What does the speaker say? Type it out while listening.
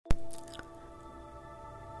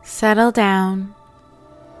Settle down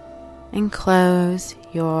and close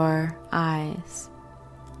your eyes.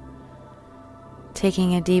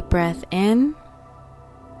 Taking a deep breath in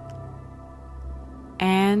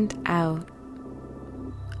and out.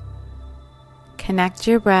 Connect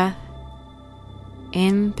your breath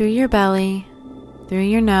in through your belly, through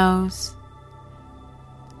your nose,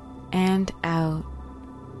 and out.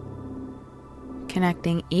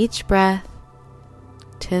 Connecting each breath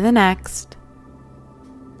to the next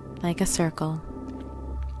like a circle.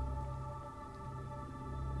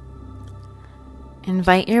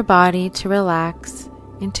 Invite your body to relax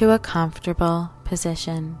into a comfortable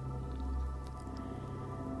position.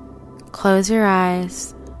 Close your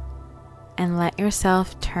eyes and let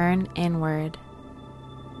yourself turn inward.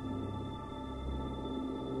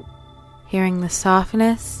 Hearing the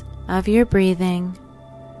softness of your breathing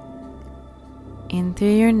in through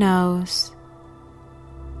your nose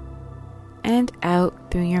and out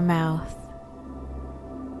through your mouth.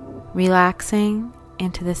 Relaxing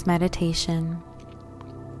into this meditation.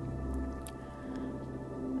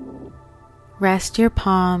 Rest your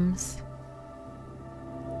palms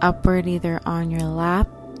upward either on your lap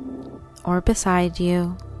or beside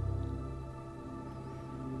you,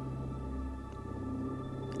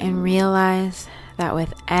 and realize that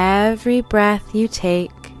with every breath you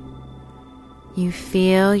take, you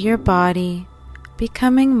feel your body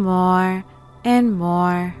becoming more and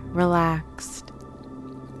more relaxed.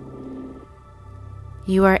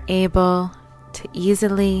 You are able to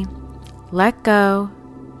easily let go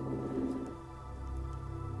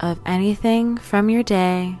of anything from your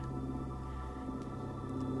day,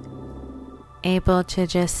 able to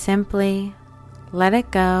just simply let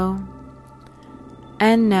it go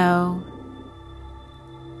and know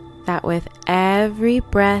that with every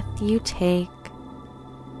breath you take,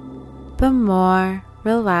 the more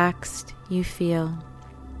relaxed you feel.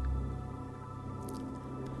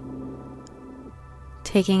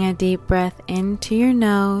 Taking a deep breath into your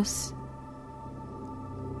nose,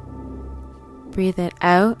 breathe it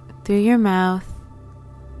out through your mouth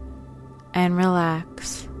and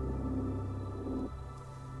relax.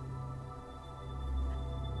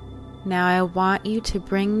 Now I want you to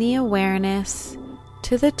bring the awareness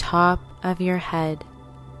to the top of your head.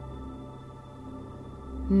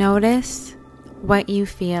 Notice what you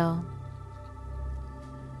feel.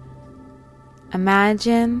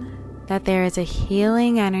 Imagine that there is a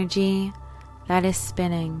healing energy that is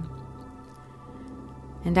spinning.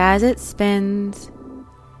 And as it spins,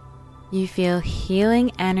 you feel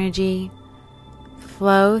healing energy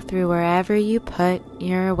flow through wherever you put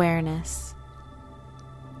your awareness.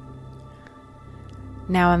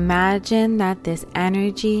 Now imagine that this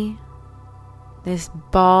energy, this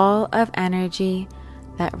ball of energy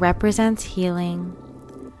that represents healing,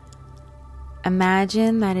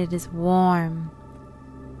 imagine that it is warm,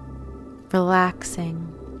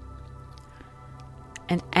 relaxing,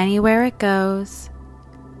 and anywhere it goes,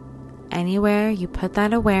 anywhere you put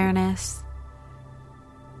that awareness,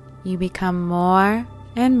 you become more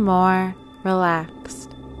and more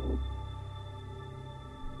relaxed.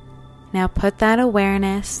 Now put that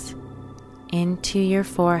awareness into your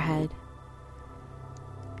forehead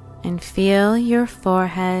and feel your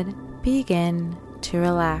forehead begin to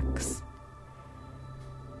relax.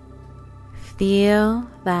 Feel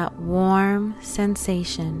that warm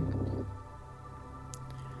sensation.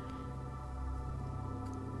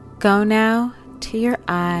 Go now to your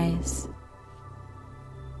eyes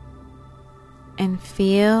and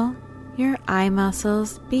feel your eye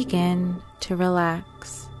muscles begin to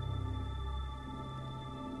relax.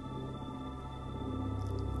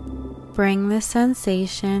 Bring the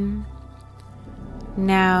sensation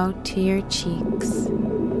now to your cheeks,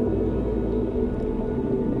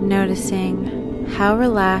 noticing how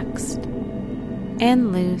relaxed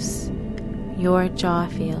and loose your jaw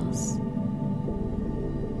feels.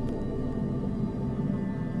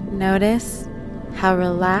 Notice how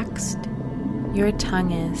relaxed your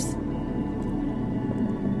tongue is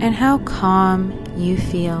and how calm you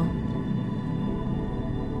feel.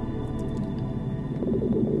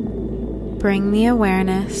 Bring the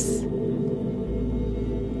awareness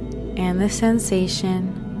and the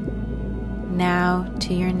sensation now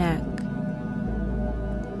to your neck.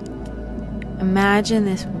 Imagine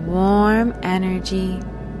this warm energy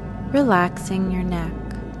relaxing your neck.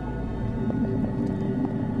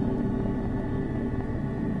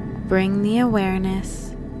 Bring the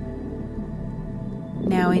awareness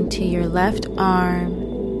now into your left arm,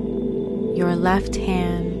 your left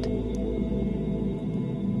hand.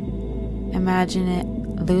 Imagine it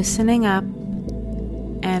loosening up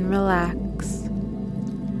and relax,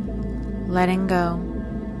 letting go.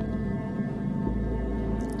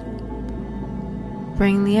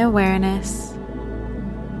 Bring the awareness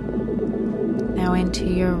now into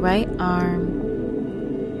your right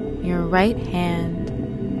arm, your right hand.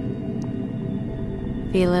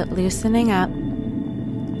 Feel it loosening up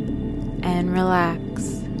and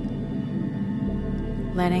relax,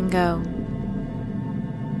 letting go.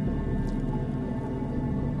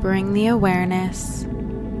 Bring the awareness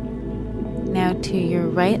now to your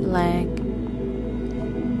right leg,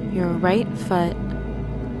 your right foot.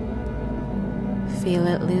 Feel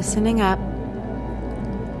it loosening up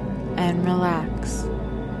and relax,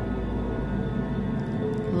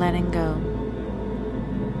 letting go.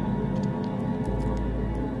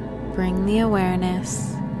 Bring the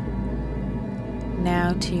awareness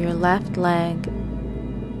now to your left leg,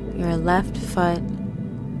 your left foot.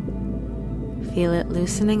 Feel it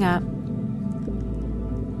loosening up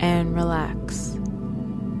and relax.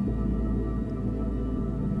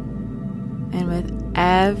 And with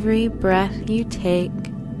every breath you take,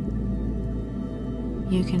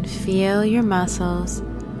 you can feel your muscles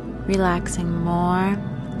relaxing more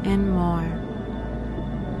and more.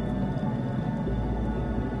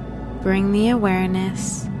 Bring the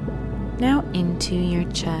awareness now into your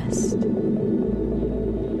chest,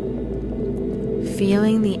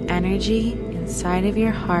 feeling the energy inside of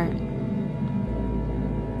your heart.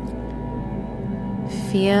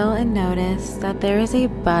 Feel and notice that there is a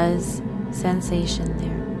buzz sensation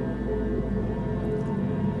there.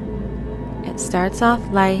 It starts off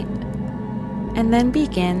light and then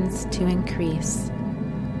begins to increase.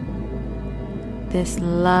 This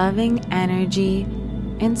loving energy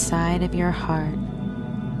inside of your heart.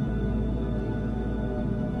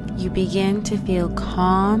 You begin to feel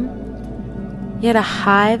calm, yet a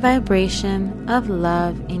high vibration of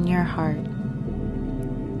love in your heart.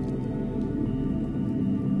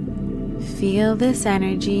 Feel this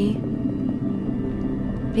energy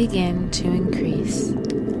begin to increase.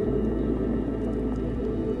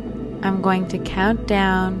 I'm going to count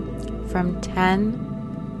down from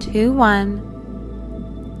 10 to 1,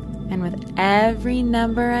 and with every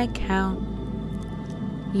number I count,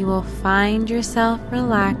 you will find yourself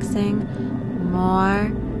relaxing more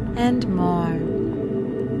and more.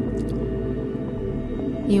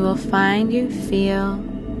 You will find you feel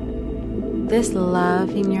this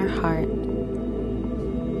love in your heart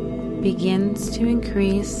begins to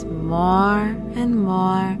increase more and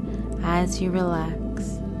more as you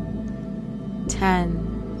relax.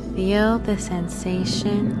 10. Feel the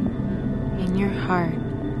sensation in your heart.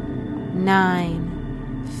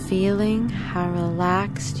 9. Feeling how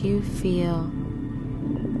relaxed you feel.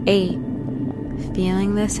 8.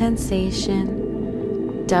 Feeling the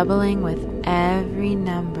sensation doubling with every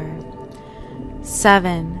number.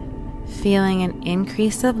 7. Feeling an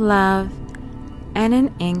increase of love and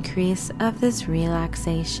an increase of this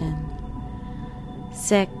relaxation.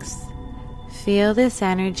 6. Feel this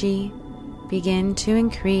energy begin to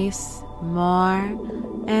increase more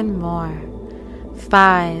and more.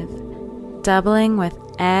 5. Doubling with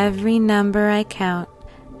every number I count,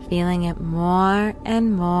 feeling it more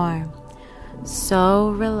and more. So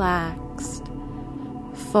relaxed.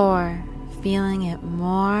 4. Feeling it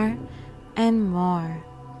more and more.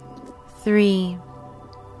 3.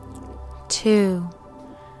 2.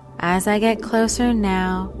 As I get closer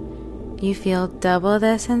now, you feel double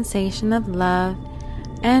the sensation of love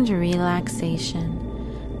and relaxation.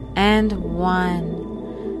 And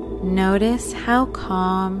 1. Notice how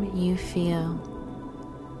calm you feel.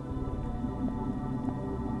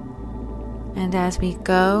 And as we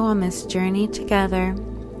go on this journey together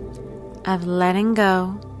of letting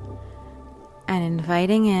go and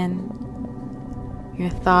inviting in,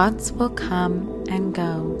 your thoughts will come and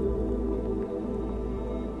go.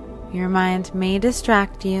 Your mind may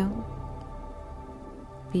distract you.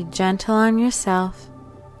 Be gentle on yourself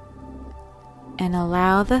and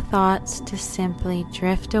allow the thoughts to simply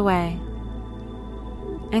drift away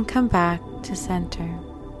and come back to center.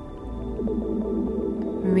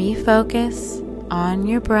 Refocus on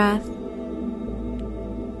your breath,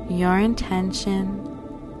 your intention,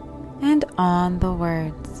 and on the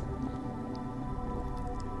words.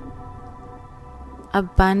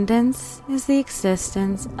 Abundance is the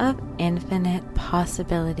existence of infinite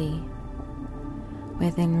possibility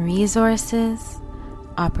within resources,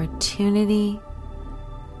 opportunity,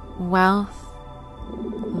 wealth,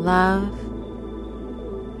 love,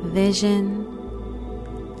 vision,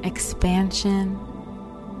 expansion,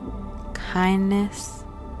 kindness,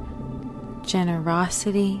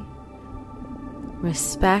 generosity,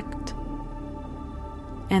 respect,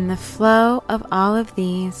 and the flow of all of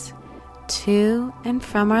these to and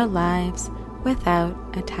from our lives without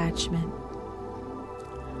attachment.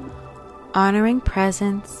 honoring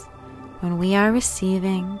presence when we are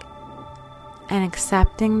receiving, and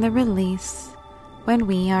accepting the release when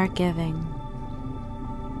we are giving.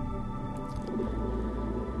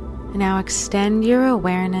 Now extend your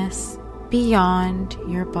awareness beyond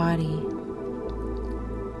your body.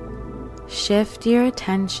 Shift your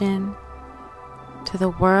attention to the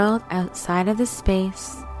world outside of the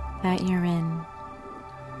space that you're in.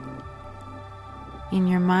 In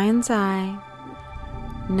your mind's eye,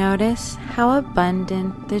 notice how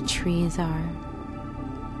abundant the trees are.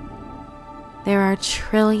 There are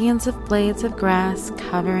trillions of blades of grass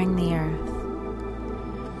covering the earth.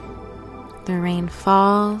 The rain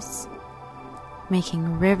falls,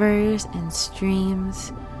 making rivers and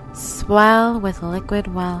streams swell with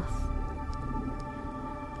liquid wealth.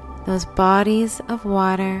 Those bodies of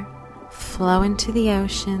water flow into the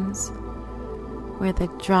oceans, where the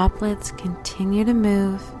droplets continue to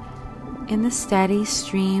move in the steady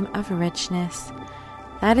stream of richness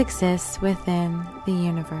that exists within the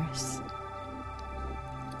universe.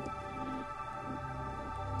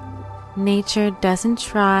 Nature doesn't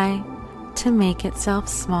try to make itself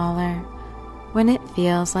smaller when it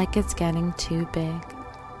feels like it's getting too big.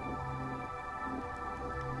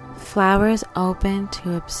 Flowers open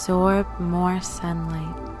to absorb more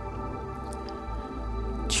sunlight.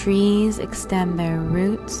 Trees extend their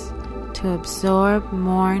roots to absorb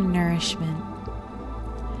more nourishment.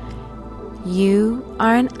 You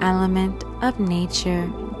are an element of nature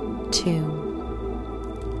too.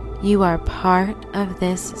 You are part of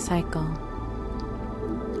this cycle.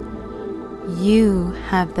 You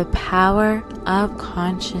have the power of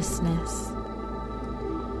consciousness.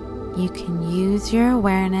 You can use your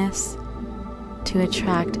awareness to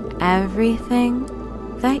attract everything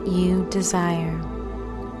that you desire.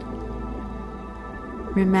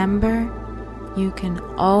 Remember, you can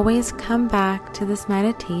always come back to this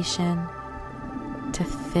meditation to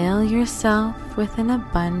fill yourself with an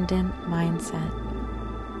abundant mindset.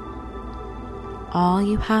 All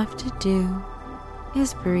you have to do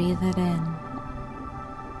is breathe it in.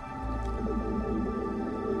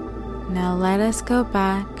 Now let us go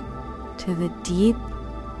back to the deep,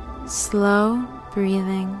 slow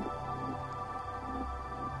breathing,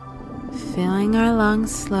 filling our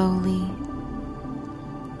lungs slowly,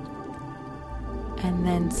 and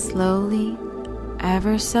then slowly,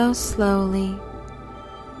 ever so slowly,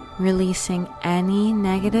 releasing any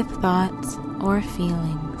negative thoughts or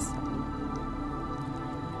feelings.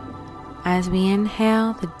 As we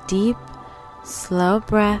inhale the deep, slow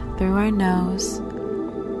breath through our nose,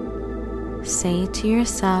 say to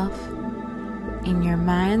yourself in your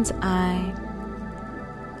mind's eye,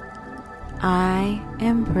 I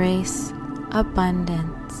embrace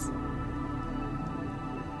abundance.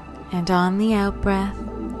 And on the out-breath,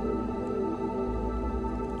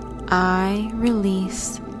 I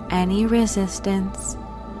release any resistance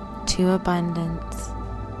to abundance.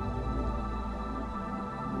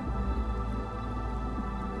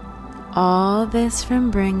 All this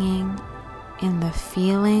from bringing in the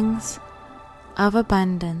feelings of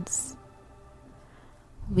abundance.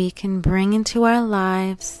 We can bring into our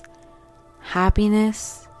lives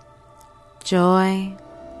happiness, joy,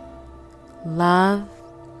 love,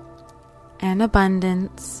 and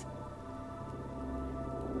abundance.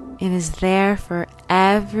 It is there for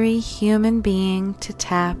every human being to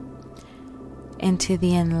tap into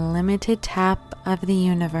the unlimited tap of the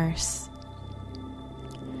universe.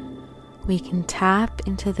 We can tap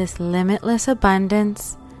into this limitless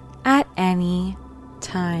abundance at any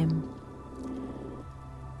time.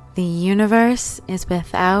 The universe is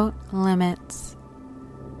without limits,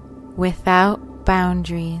 without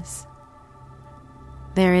boundaries.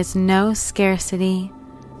 There is no scarcity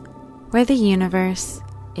where the universe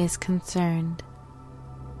is concerned.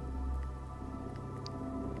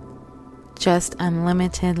 Just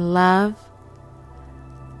unlimited love,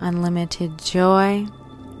 unlimited joy,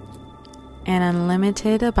 and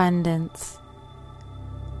unlimited abundance.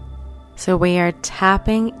 So we are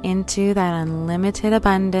tapping into that unlimited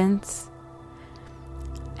abundance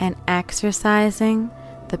and exercising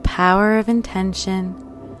the power of intention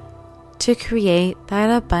to create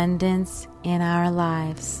that abundance in our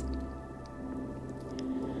lives.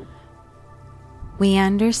 We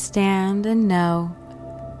understand and know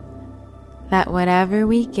that whatever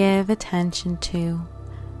we give attention to,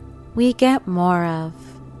 we get more of.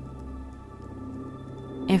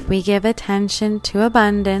 If we give attention to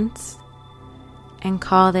abundance and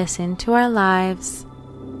call this into our lives,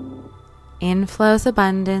 in flows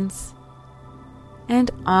abundance,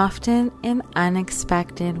 and often in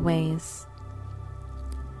unexpected ways.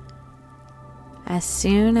 As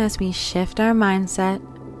soon as we shift our mindset,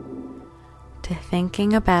 to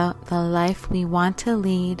thinking about the life we want to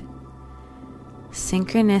lead,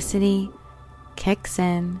 synchronicity kicks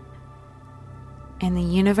in, and the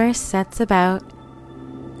universe sets about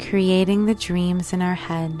creating the dreams in our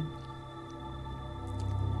head.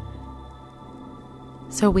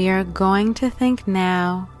 So we are going to think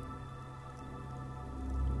now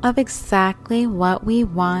of exactly what we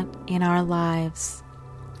want in our lives.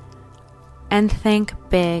 And think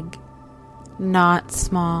big, not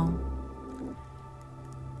small.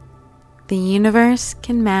 The universe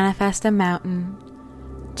can manifest a mountain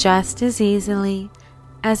just as easily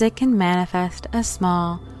as it can manifest a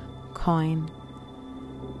small coin.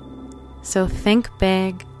 So think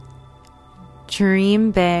big,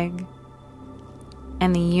 dream big,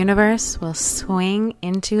 and the universe will swing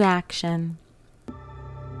into action.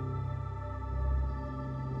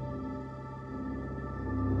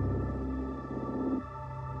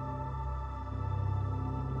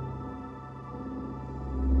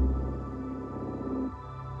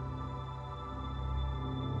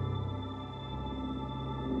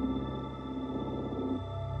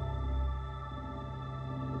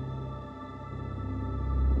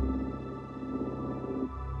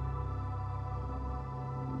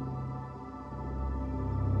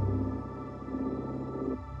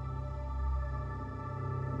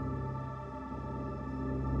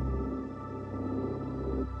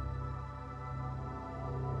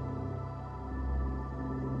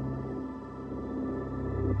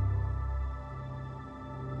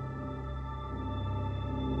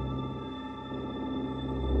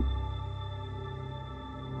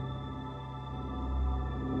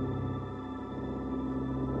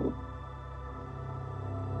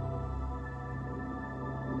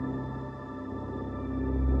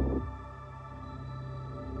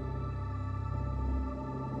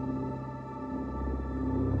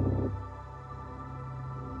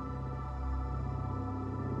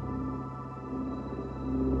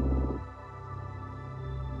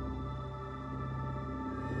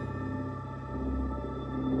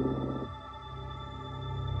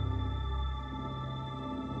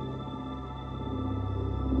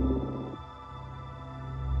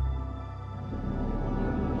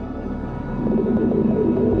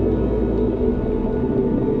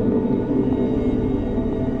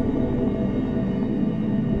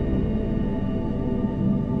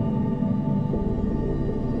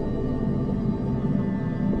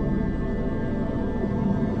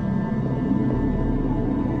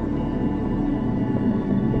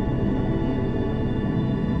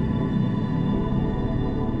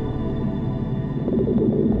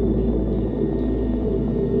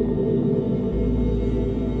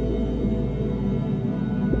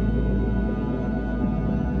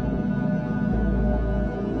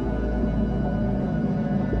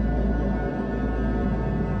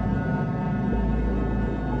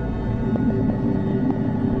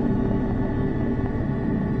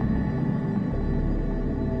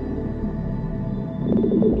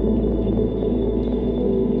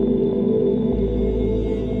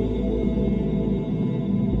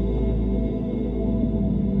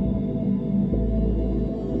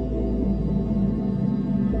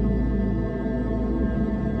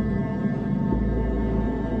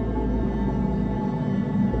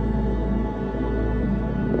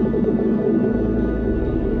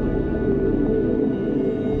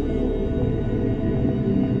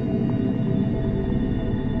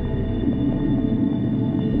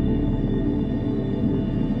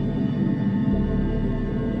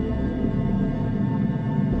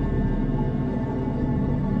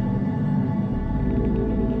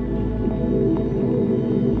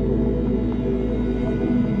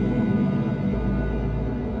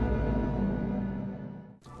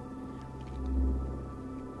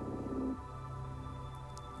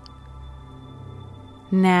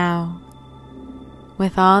 Now,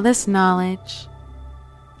 with all this knowledge,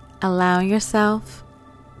 allow yourself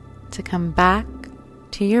to come back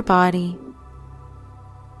to your body.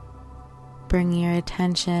 Bring your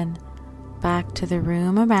attention back to the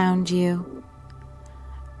room around you.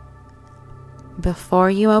 Before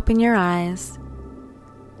you open your eyes,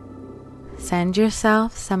 send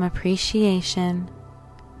yourself some appreciation.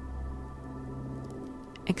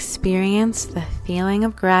 Experience the feeling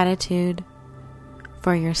of gratitude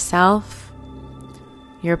for yourself,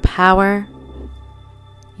 your power,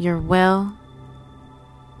 your will,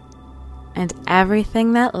 and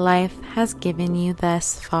everything that life has given you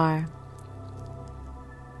thus far.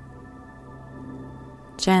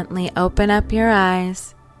 Gently open up your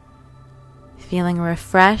eyes, feeling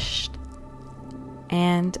refreshed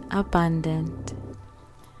and abundant.